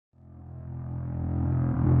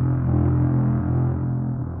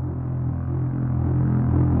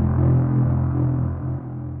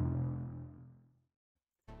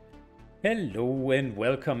Hello and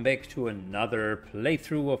welcome back to another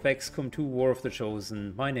playthrough of XCOM 2 War of the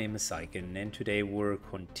Chosen. My name is Syken and today we're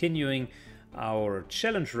continuing our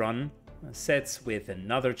challenge run sets with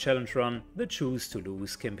another challenge run, the Choose to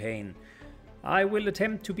Lose campaign. I will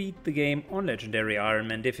attempt to beat the game on Legendary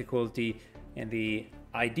Ironman difficulty, and the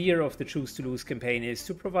idea of the Choose to Lose campaign is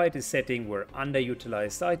to provide a setting where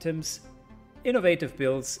underutilized items, innovative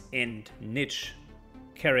builds and niche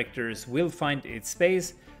characters will find its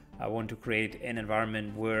space. I want to create an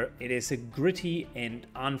environment where it is a gritty and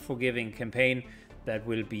unforgiving campaign that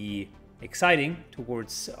will be exciting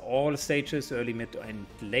towards all stages, early, mid and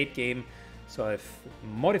late game. So I've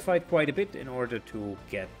modified quite a bit in order to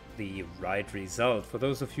get the right result. For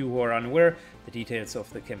those of you who are unaware, the details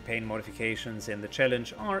of the campaign modifications and the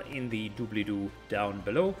challenge are in the doobly-doo down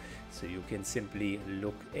below, so you can simply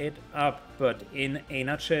look it up. But in a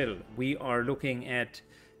nutshell, we are looking at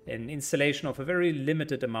an installation of a very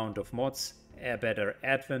limited amount of mods, a better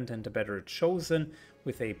Advent and a better Chosen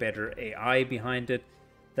with a better AI behind it.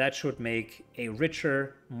 That should make a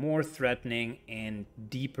richer, more threatening and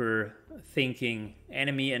deeper thinking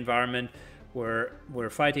enemy environment where we're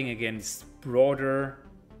fighting against broader,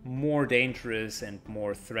 more dangerous and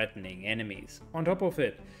more threatening enemies. On top of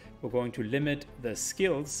it, we're going to limit the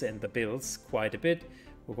skills and the builds quite a bit.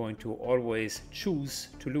 We're going to always choose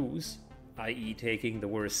to lose, i.e. taking the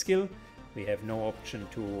worst skill. We have no option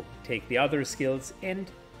to take the other skills, and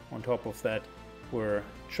on top of that we're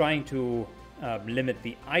trying to limit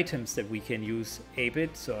the items that we can use a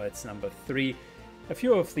bit. So it's number 3. A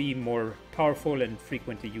few of the more powerful and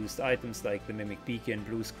frequently used items like the Mimic Beacon,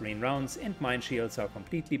 Bluescreen rounds and Mindshields are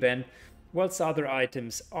completely banned, whilst other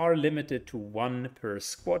items are limited to 1 per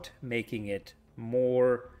squad, making it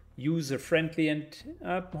more user-friendly and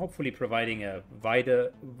hopefully providing a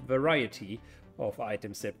wider variety of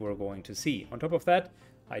items that we're going to see. On top of that,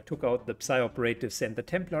 I took out the Psy Operatives and the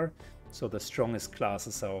Templar, so the strongest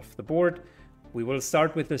classes are off the board. We will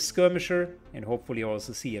start with the Skirmisher and hopefully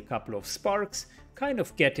also see a couple of Sparks, kind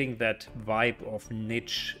of getting that vibe of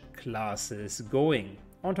niche classes going.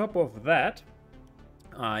 On top of that,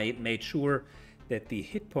 I made sure that the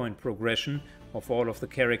hit point progression of all of the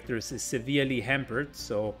characters is severely hampered,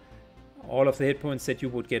 so all of the hit points that you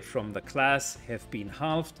would get from the class have been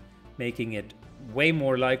halved, making it way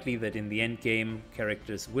more likely that in the end game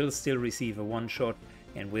characters will still receive a one-shot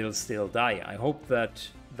and will still die. I hope that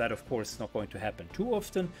of course is not going to happen too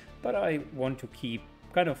often, but I want to keep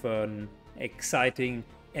kind of an exciting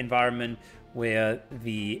environment where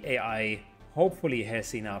the AI hopefully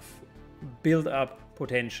has enough build-up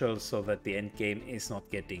potential so that the end game is not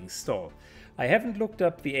getting stalled. I haven't looked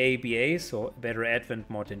up the AABA, so Better Advent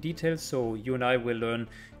mod in detail, so you and I will learn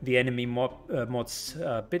the enemy mods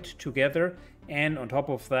a bit together. And on top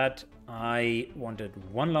of that, I wanted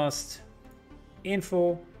one last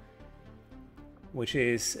info, which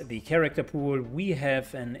is the character pool. We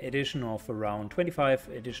have an addition of around 25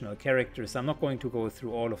 additional characters. I'm not going to go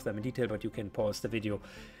through all of them in detail, but you can pause the video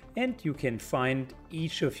and you can find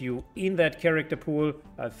each of you in that character pool.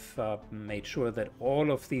 I've made sure that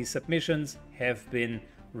all of these submissions have been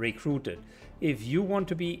recruited. If you want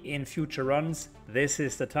to be in future runs, this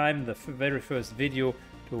is the time, the very first video,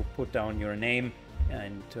 to put down your name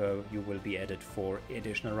and you will be added for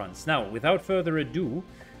additional runs. Now, without further ado,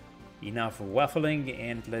 enough waffling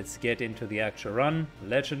and let's get into the actual run.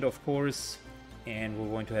 Legend, of course, and we're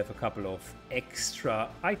going to have a couple of extra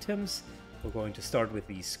items. We're going to start with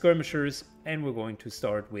the Skirmishers and we're going to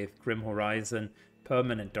start with Grim Horizon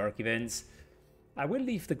permanent dark events. I will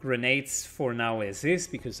leave the grenades for now as is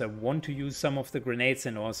because I want to use some of the grenades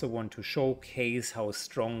and also want to showcase how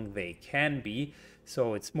strong they can be.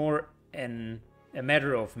 So it's more a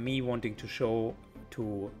matter of me wanting to show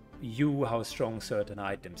to you how strong certain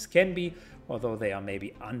items can be, although they are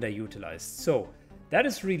maybe underutilized. So that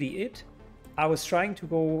is really it. I was trying to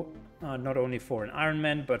go not only for an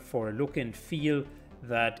Ironman, but for a look and feel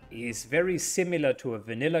that is very similar to a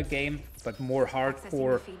vanilla game, but more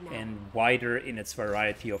hardcore and wider in its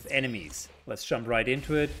variety of enemies. Let's jump right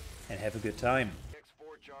into it and have a good time.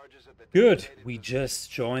 Good, we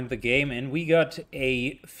just joined the game and we got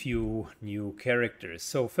a few new characters.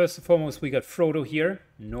 So first and foremost, we got Frodo here,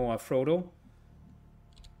 Noah Frodo,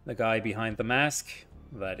 the guy behind the mask.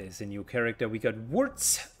 That is a new character. We got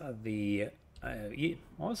Wurtz,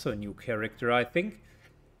 also a new character, I think.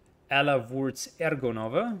 Alla Wurtz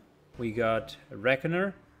Ergonova. We got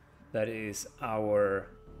Reckoner, that is our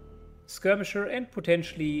Skirmisher and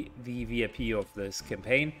potentially the VIP of this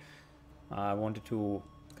campaign. I wanted to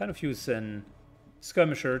kind of use an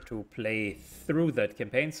Skirmisher to play through that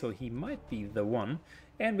campaign, so he might be the one.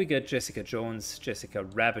 And we get Jessica Jones, Jessica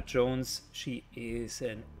Rabbit Jones. She is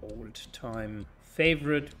an old-time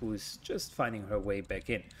favorite who's just finding her way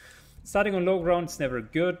back in. Starting on low ground is never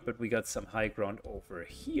good, but we got some high ground over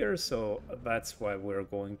here, so that's why we're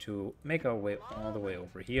going to make our way all the way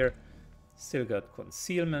over here. Still got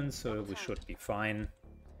concealment, so we should be fine.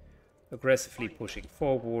 Aggressively pushing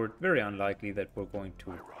forward. Very unlikely that we're going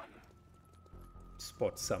to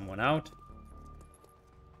spot someone out.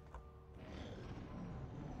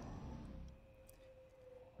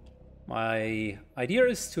 My idea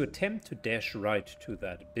is to attempt to dash right to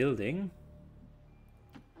that building.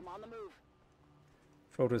 I'm on the move.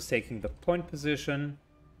 Frodo's taking the point position.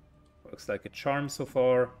 Looks like a charm so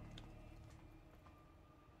far.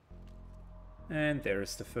 And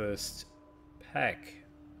there's the first pack.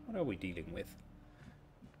 What are we dealing with?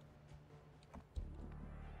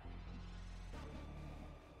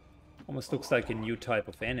 Almost looks like a new type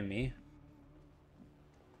of enemy.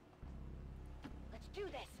 Let's do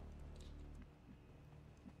this.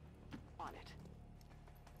 On it.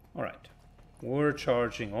 Alright. We're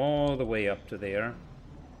charging all the way up to there.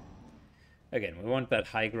 Again, we want that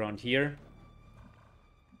high ground here.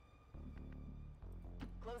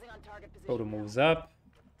 Closing on target position. Frodo moves up.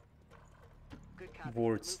 Good copy.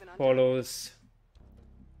 Wards Moving on follows.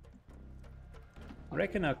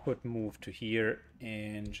 Reckon I could move to here,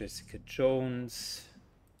 and Jessica Jones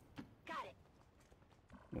Got it.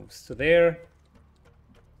 moves to there.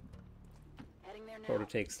 Heading there now. Frodo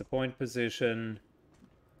takes the point position.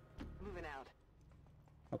 Moving out.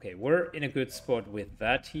 Okay, we're in a good spot with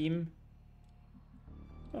that team.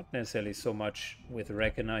 Not necessarily so much with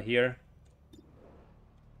Reckoner here.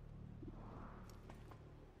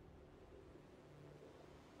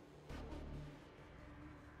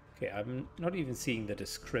 Okay, I'm not even seeing the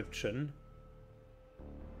description.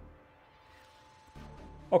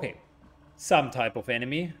 Okay, some type of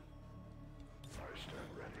enemy.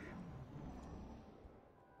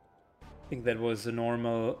 I think that was a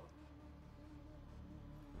normal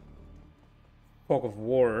Fog of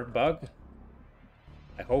War bug.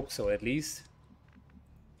 I hope so, at least.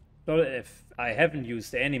 Not if I haven't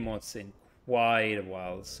used any mods in quite a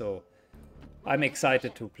while, so I'm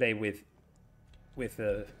excited to play with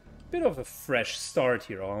a bit of a fresh start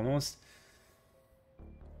here, almost.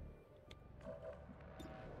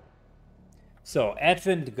 So,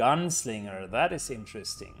 Advent Gunslinger, that is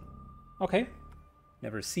interesting. Okay,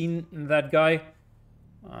 never seen that guy.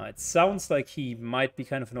 It sounds like he might be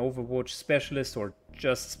kind of an Overwatch specialist or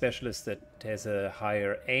just specialist that has a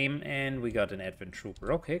higher aim, and we got an Advent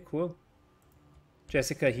Trooper. Okay, cool.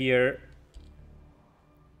 Jessica here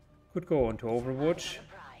could go on to Overwatch.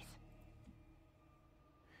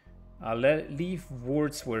 I'll leave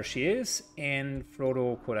Wards where she is, and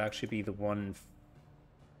Frodo could actually be the one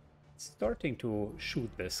starting to shoot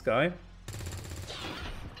this guy.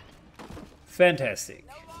 Fantastic.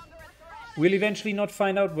 We'll eventually not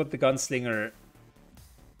find out what the Gunslinger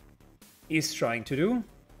is trying to do.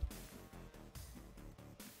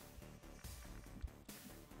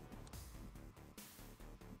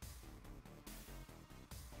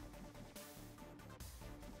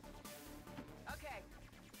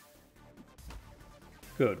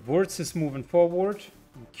 Good. Wards is moving forward.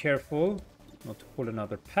 Be careful not to pull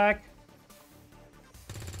another pack.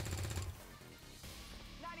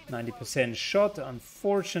 90% shot.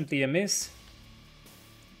 Unfortunately a miss.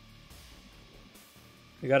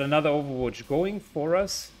 We got another Overwatch going for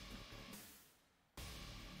us.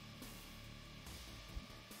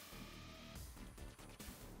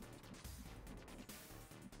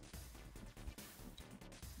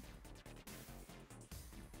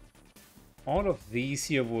 All of these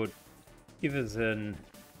here would give us a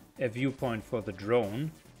viewpoint for the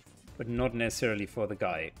drone, but not necessarily for the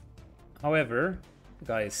guy. However, the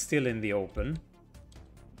guy is still in the open.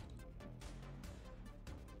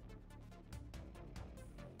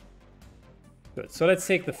 Good, so let's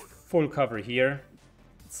take the full cover here.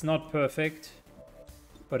 It's not perfect,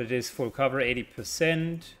 but it is full cover,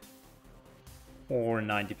 80% or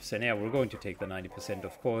 90%. Yeah, we're going to take the 90%,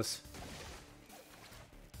 of course.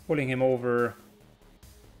 Pulling him over.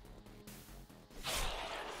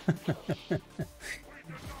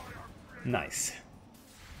 Nice.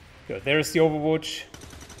 Good, there's the Overwatch.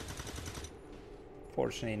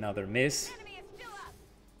 Fortunately, another miss.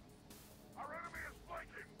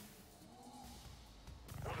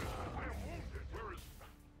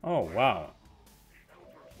 Oh, wow.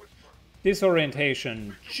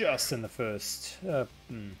 Disorientation just in the first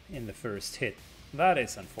hit. That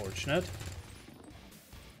is unfortunate.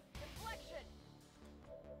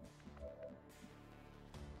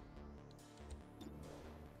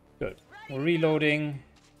 We're reloading,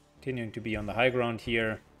 continuing to be on the high ground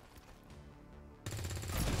here.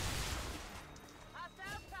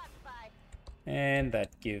 And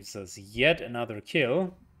that gives us yet another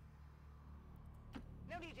kill.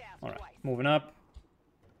 Alright, moving up.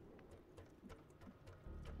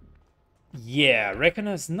 Yeah,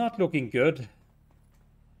 Reckoner's not looking good.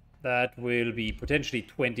 That will be potentially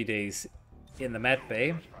 20 days in the Med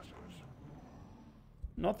Bay.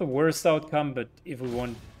 Not the worst outcome, but if we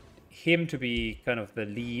want him to be kind of the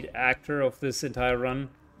lead actor of this entire run,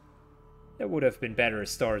 there would have been better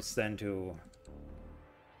starts than to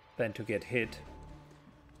get hit.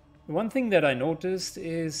 One thing that I noticed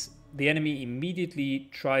is the enemy immediately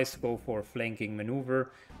tries to go for a flanking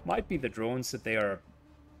maneuver. Might be the drones that they are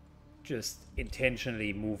just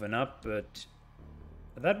intentionally moving up, but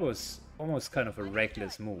that was almost kind of a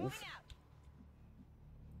reckless move.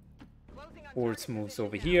 Hordes moves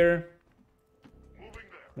over here,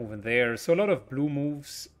 moving there. So a lot of blue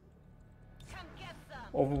moves.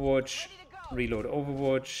 Overwatch, reload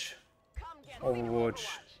Overwatch, Overwatch,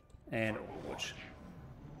 and Overwatch.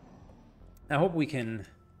 I hope we can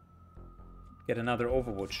get another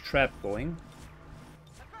Overwatch trap going.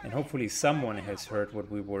 And hopefully someone has heard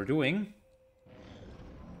what we were doing.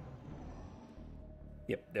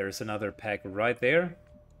 Yep, there's another pack right there.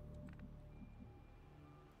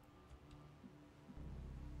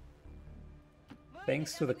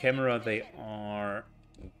 Thanks to the camera, they are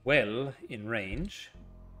well in range.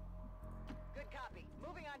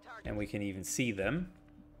 And we can even see them.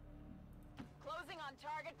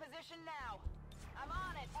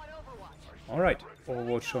 Alright,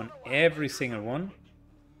 Overwatch on every single one.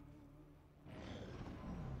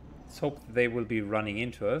 Let's hope they will be running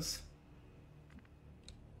into us.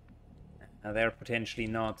 Now they're potentially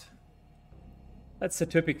not. That's the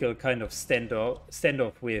typical kind of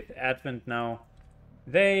standoff with Advent now.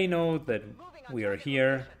 They know that we are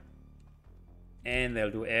here, and they'll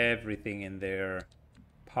do everything in their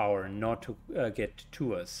power not to get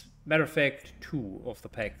to us. Matter of fact, 2 of the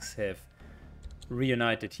packs have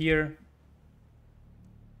reunited here.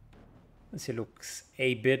 This here looks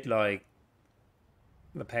a bit like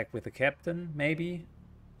the pack with the captain, maybe.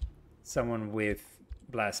 Someone with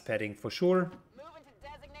blast padding for sure. Moving to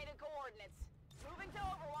designated coordinates. Moving to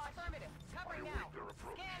Overwatch. Affirmative. Covering now.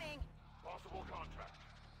 Scanning. Possible contact.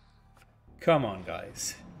 Come on,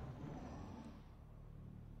 guys.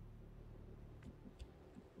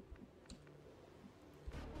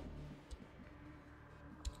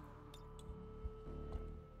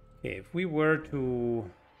 Okay, if we were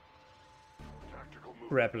to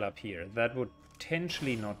grapple up here, that would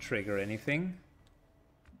potentially not trigger anything.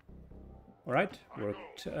 Alright,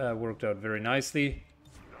 worked out very nicely.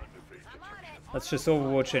 Let's just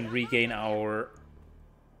Overwatch and regain our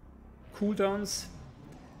cooldowns.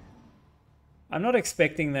 I'm not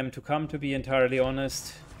expecting them to come, to be entirely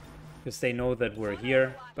honest, because they know that we're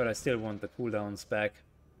here, but I still want the cooldowns back.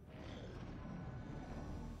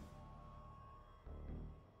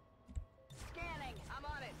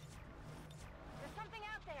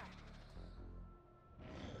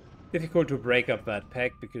 Difficult to break up that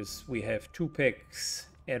pack because we have 2 picks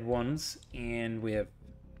at once and we have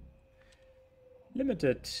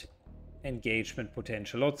limited engagement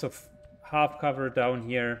potential. Lots of half cover down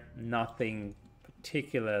here, nothing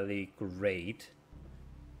particularly great.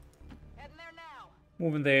 Heading there now.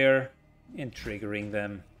 Moving there and triggering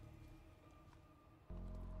them.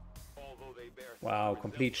 Wow,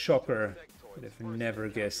 complete shocker. Would have never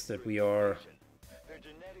guessed that we're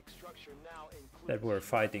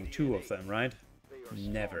fighting 2 of them, right?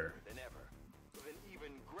 Never.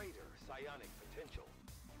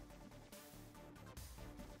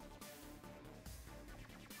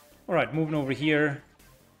 Alright, moving over here.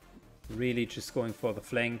 Really just going for the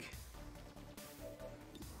flank.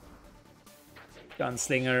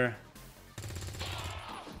 Gunslinger.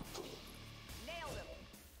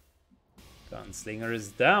 Gunslinger is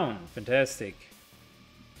down. Fantastic.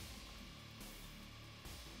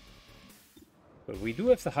 But we do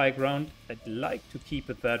have the high ground. I'd like to keep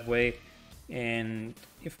it that way. And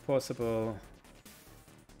if possible,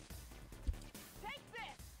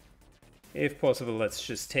 let's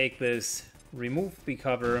just take this, remove the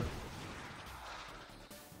cover.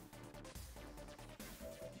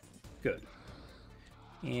 Good.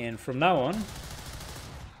 And from now on,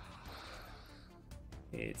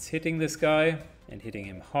 it's hitting this guy and hitting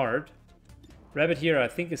him hard. Rabbit here I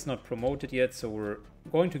think is not promoted yet, so we're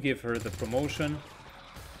going to give her the promotion.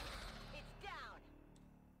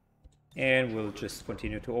 And we'll just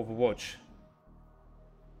continue to Overwatch.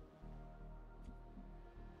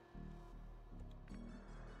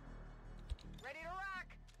 Ready to rock.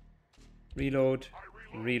 Reload,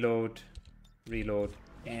 reload, reload,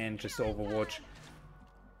 and just Overwatch.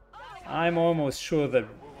 I'm almost sure that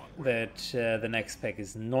the next pack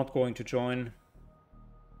is not going to join.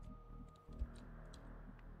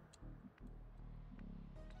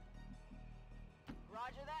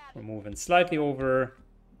 We're moving slightly over.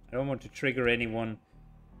 I don't want to trigger anyone,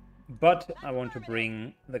 but I want to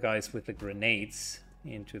bring the guys with the grenades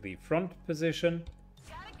into the front position.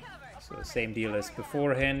 So same deal as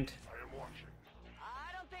beforehand.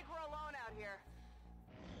 I don't think we're alone out here.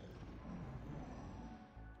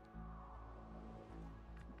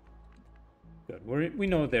 Good. We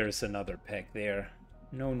know there's another pack there.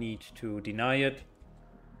 No need to deny it.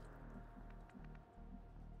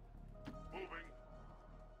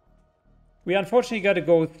 We unfortunately got to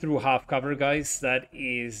go through half cover, guys. That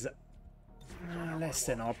is less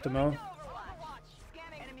than optimal.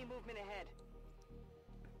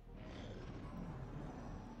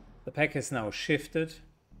 The pack has now shifted.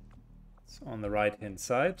 It's on the right hand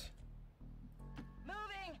side.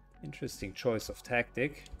 Interesting choice of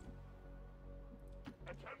tactic.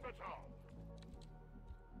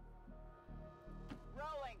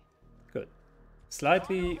 Good.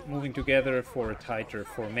 Slightly moving together for a tighter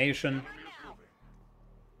formation.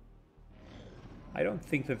 I don't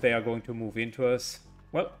think that they are going to move into us.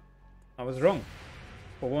 Well, I was wrong.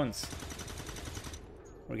 For once.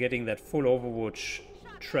 We're getting that full Overwatch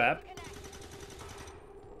trap.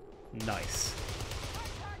 Nice.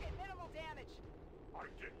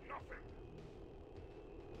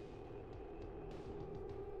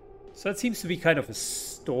 So that seems to be kind of a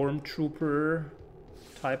stormtrooper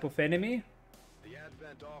type of enemy. The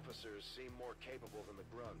Advent officers seem more capable than the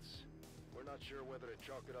grunts. We're not sure whether to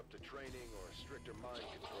chalk it up to training or stricter mind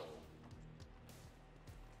control.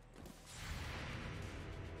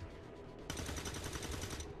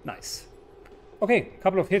 Nice. Okay,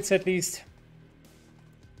 couple of hits at least.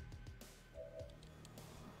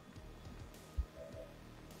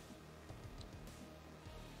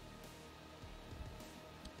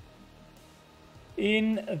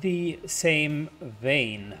 In the same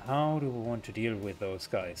vein, how do we want to deal with those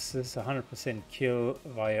guys? This is 100% kill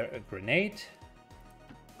via a grenade.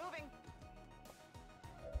 Moving.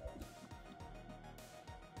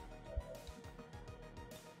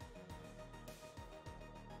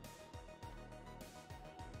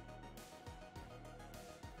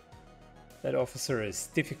 That officer is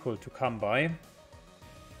difficult to come by.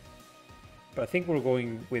 But I think we're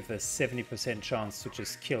going with a 70% chance to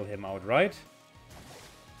just kill him outright.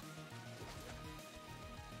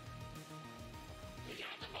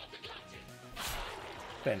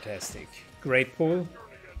 Fantastic. Great pull.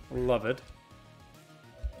 Love it.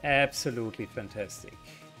 Absolutely fantastic.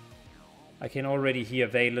 I can already hear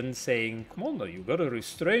Valen saying, "Come on now, you gotta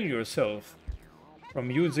restrain yourself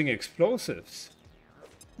from using explosives."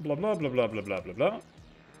 Blah blah blah blah blah blah blah blah.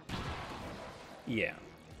 Yeah.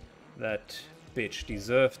 That bitch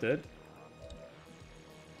deserved it.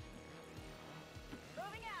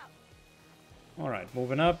 Alright,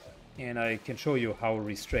 moving up. And I can show you how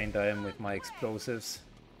restrained I am with my explosives.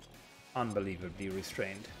 Unbelievably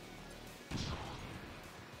restrained.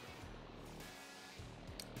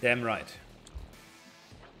 Damn right.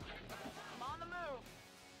 I'm on the move.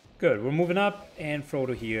 Good, we're moving up, and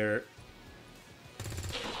Frodo here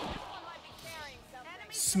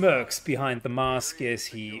smirks behind the mask as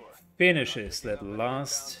he finishes that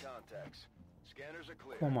last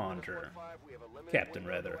commander. Captain,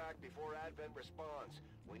 rather.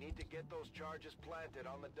 We need to get those charges planted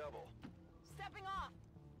on the double. Stepping off.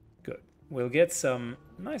 Good. We'll get some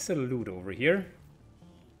nice little loot over here.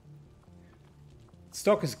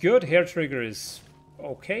 Stock is good. Hair trigger is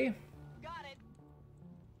okay. Got it.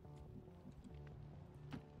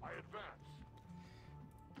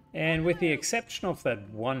 And with the exception of that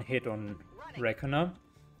one hit on Reckoner,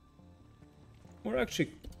 we're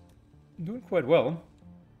actually doing quite well.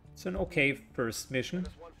 It's an okay first mission.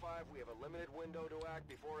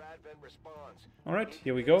 Alright,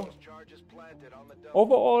 here we go.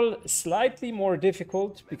 Overall, slightly more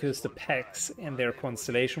difficult because the packs and their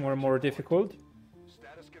constellation were more difficult.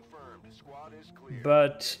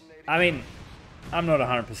 But, I mean, I'm not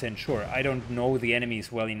 100% sure. I don't know the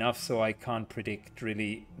enemies well enough, so I can't predict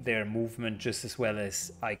really their movement just as well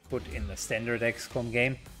as I could in the standard XCOM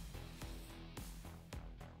game.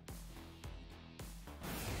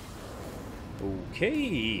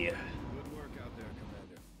 Okay. Good work out there,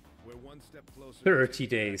 Commander. We're one step closer. 30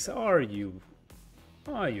 days. Are you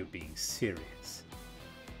being serious?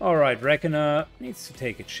 Alright, Reckoner needs to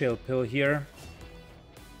take a chill pill here.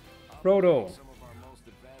 Frodo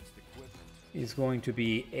is going to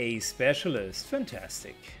be a specialist.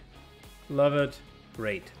 Fantastic. Love it.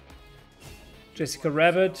 Great. Jessica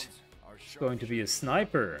Rabbit is going to be a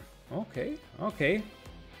sniper. Okay, okay.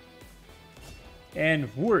 And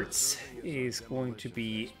Wurtz is going to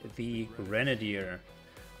be the Grenadier.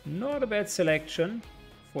 Not a bad selection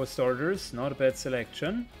for starters, not a bad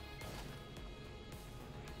selection.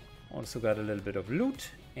 Also got a little bit of loot,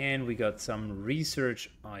 and we got some research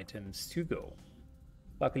items to go.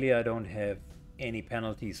 Luckily I don't have any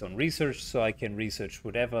penalties on research, so I can research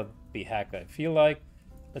whatever the heck I feel like.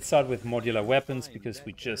 Let's start with modular weapons, because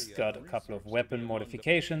we just got a couple of weapon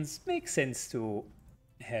modifications. Makes sense to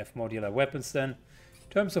have modular weapons then. In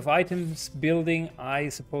terms of items building, I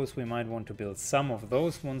suppose we might want to build some of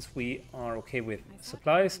those once we are okay with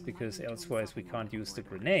supplies, because elsewise we can't use the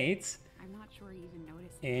grenades.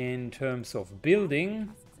 In terms of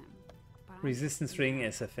building, resistance ring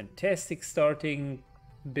is a fantastic starting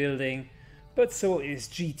building, but so is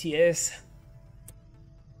GTS.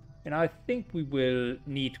 And I think we will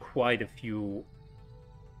need quite a few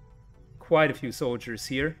soldiers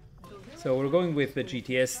here. So we're going with the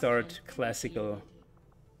GTS start, classical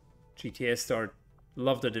GTS start.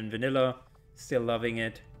 Loved it in vanilla, still loving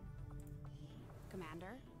it.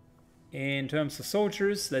 Commander. In terms of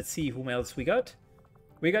soldiers, let's see whom else we got.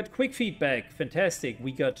 We got quick feedback, fantastic.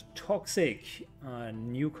 We got Toxic, a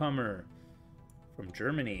newcomer from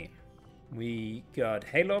Germany. We got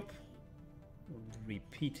Halop,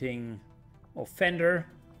 repeating offender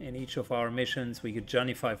in each of our missions. We got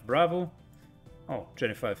Johnny 5 Bravo. Oh,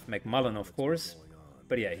 Johnny 5 McMullen, of course.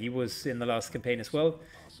 But yeah, he was in the last campaign as well.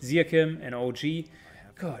 Syken and OG.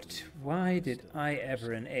 God, why did I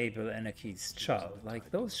ever enable Anarchy's Child?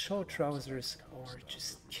 Like, those short trousers are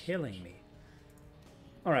just killing me.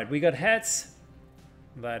 Alright, we got hats.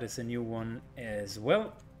 That is a new one as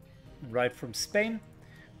well. Right from Spain.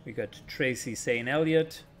 We got Tracy St.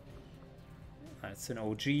 Elliott. That's an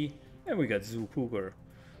OG. And we got Zoo Cougar.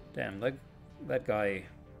 Damn, that guy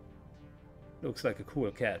looks like a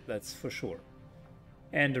cool cat, that's for sure.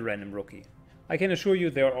 And a random rookie. I can assure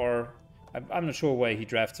you there are... I'm not sure why he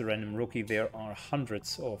drafts a random rookie. There are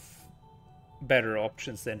hundreds of better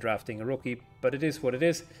options than drafting a rookie, but it is what it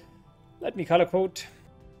is. Let me color code.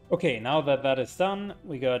 Okay, now that that is done,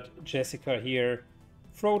 we got Jessica here,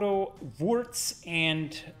 Frodo, Wurtz,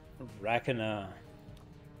 and Rakana.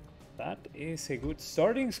 That is a good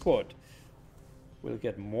starting squad. We'll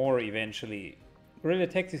get more eventually. Guerrilla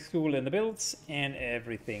Tactics School in the builds, and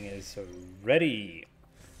everything is ready.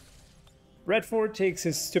 Redford takes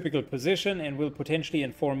his typical position and will potentially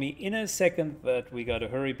inform me in a second that we gotta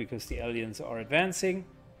hurry because the aliens are advancing.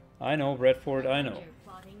 I know, Redford, I know.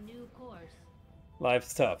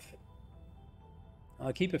 Life's tough.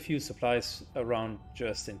 I'll keep a few supplies around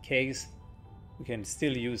just in case. We can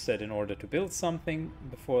still use that in order to build something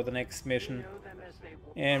before the next mission.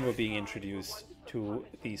 And we're being introduced to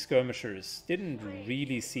the Skirmishers. Didn't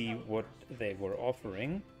really see what they were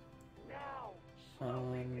offering.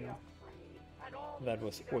 That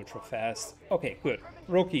was ultra fast. Okay, good.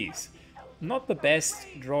 Rookies. Not the best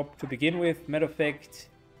drop to begin with. Matter of fact,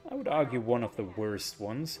 I would argue one of the worst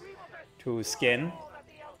ones to scan.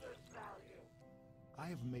 I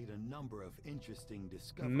have made a number of interesting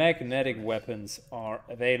discoveries. Magnetic weapons are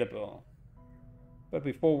available. But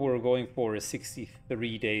before we're going for a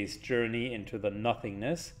 63 days journey into the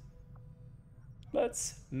nothingness,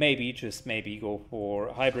 let's maybe, just maybe, go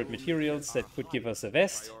for hybrid materials that could give us a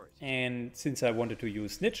vest. And since I wanted to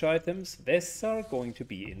use niche items, vests are going to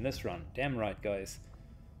be in this run. Damn right, guys.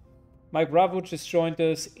 Mike Bravo just joined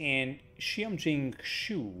us, and Xiaojing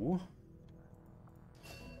Xu.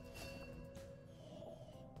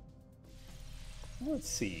 Let's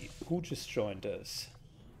see, who just joined us?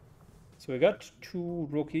 So we got 2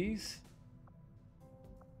 rookies.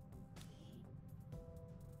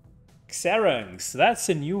 Xarangs, that's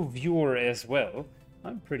a new viewer as well.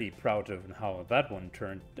 I'm pretty proud of how that one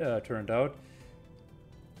turned out.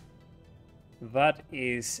 That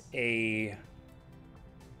is a...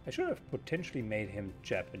 I should have potentially made him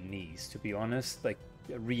Japanese, to be honest, like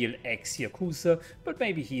a real ex-Yakuza, but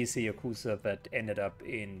maybe he is a Yakuza that ended up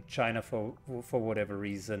in China for whatever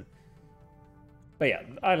reason. But yeah,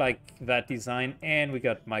 I like that design, and we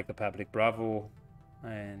got Mike the Public Bravo,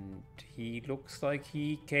 and he looks like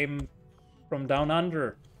he came from down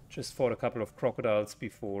under. Just fought a couple of crocodiles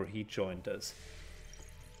before he joined us.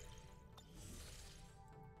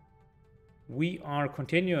 We are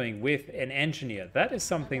continuing with an engineer. That is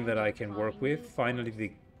something that I can work with.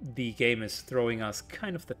 Finally, the game is throwing us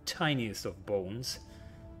kind of the tiniest of bones.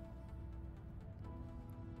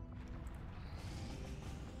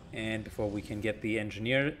 And before we can get the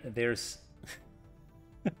engineer, there's...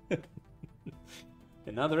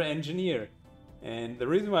 Another engineer. And the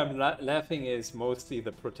reason why I'm laughing is mostly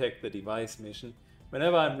the protect the device mission.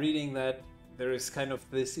 Whenever I'm reading that, there is kind of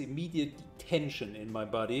this immediate tension in my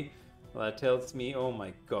body that tells me, oh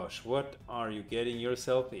my gosh, what are you getting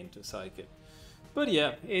yourself into, Syken? But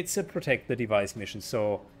yeah, it's a protect the device mission,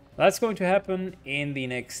 so that's going to happen in the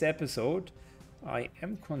next episode. I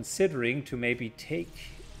am considering to maybe take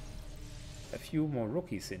a few more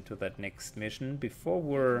rookies into that next mission before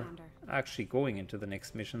we're actually going into the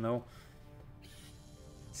next mission though.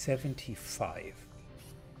 75.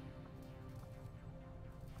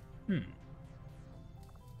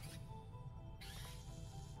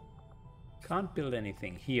 Can't build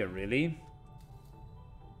anything here really.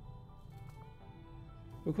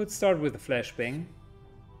 We could start with a flashbang.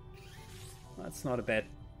 That's not a bad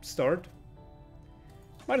start.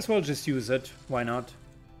 Might as well just use it, why not?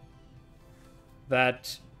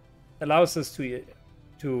 That allows us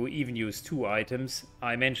to even use 2 items.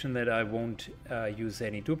 I mentioned that I won't use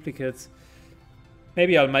any duplicates.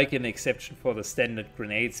 Maybe I'll make an exception for the standard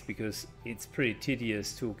grenades because it's pretty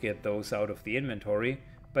tedious to get those out of the inventory.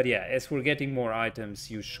 But yeah, as we're getting more items,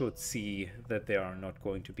 you should see that there are not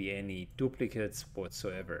going to be any duplicates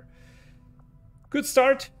whatsoever. Good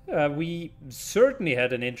start. We certainly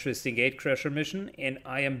had an interesting Gatecrasher mission, and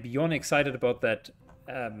I am beyond excited about that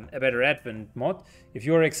A Better Advent mod. If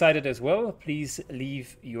you're excited as well, please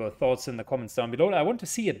leave your thoughts in the comments down below. I want to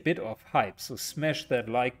see a bit of hype, so smash that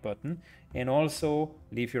like button and also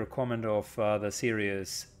leave your comment of the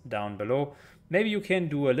series down below. Maybe you can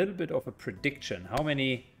do a little bit of a prediction. How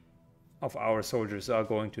many of our soldiers are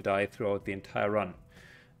going to die throughout the entire run?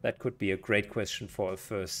 That could be a great question for a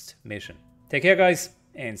first mission. Take care, guys,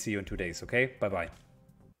 and see you in 2 days, okay? Bye-bye.